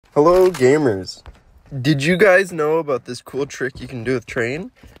Hello gamers. Did you guys know about this cool trick you can do with train?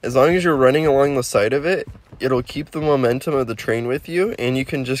 As long as you're running along the side of it, it'll keep the momentum of the train with you, and you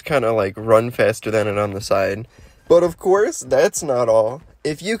can just kind of like run faster than it on the side. But of course, that's not all.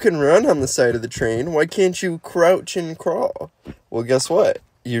 If you can run on the side of the train, why can't you crouch and crawl? Well, guess what?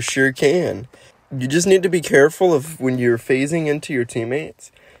 You sure can. You just need to be careful of when you're phasing into your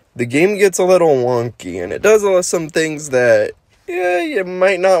teammates. The game gets a little wonky, and it does some things that you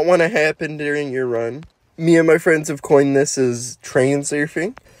might not want to happen during your run. Me and my friends have coined this as train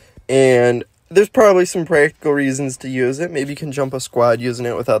surfing, and there's probably some practical reasons to use it. Maybe you can jump a squad using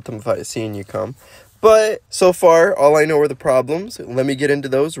it without them seeing you come. But so far, all I know are the problems. Let me get into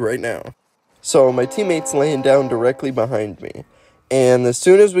those right now. So my teammate's laying down directly behind me, and as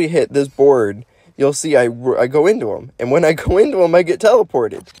soon as we hit this board, you'll see I go into him, and when I go into him, I get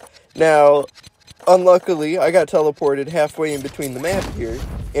teleported. Now, unluckily, I got teleported halfway in between the map here,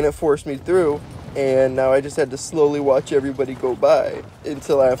 and it forced me through, and now I just had to slowly watch everybody go by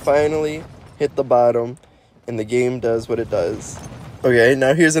until I finally hit the bottom, and the game does what it does. Okay,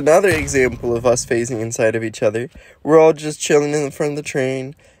 now here's another example of us phasing inside of each other. We're all just chilling in the front of the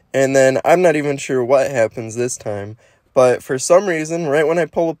train, and then I'm not even sure what happens this time, but for some reason, right when I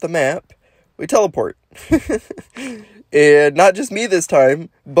pull up the map, we teleport. And not just me this time,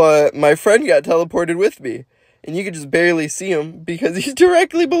 but my friend got teleported with me. And you could just barely see him because he's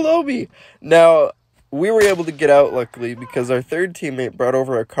directly below me. Now, we were able to get out, luckily, because our third teammate brought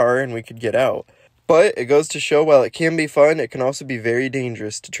over a car and we could get out. But it goes to show, while it can be fun, it can also be very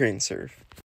dangerous to train surf.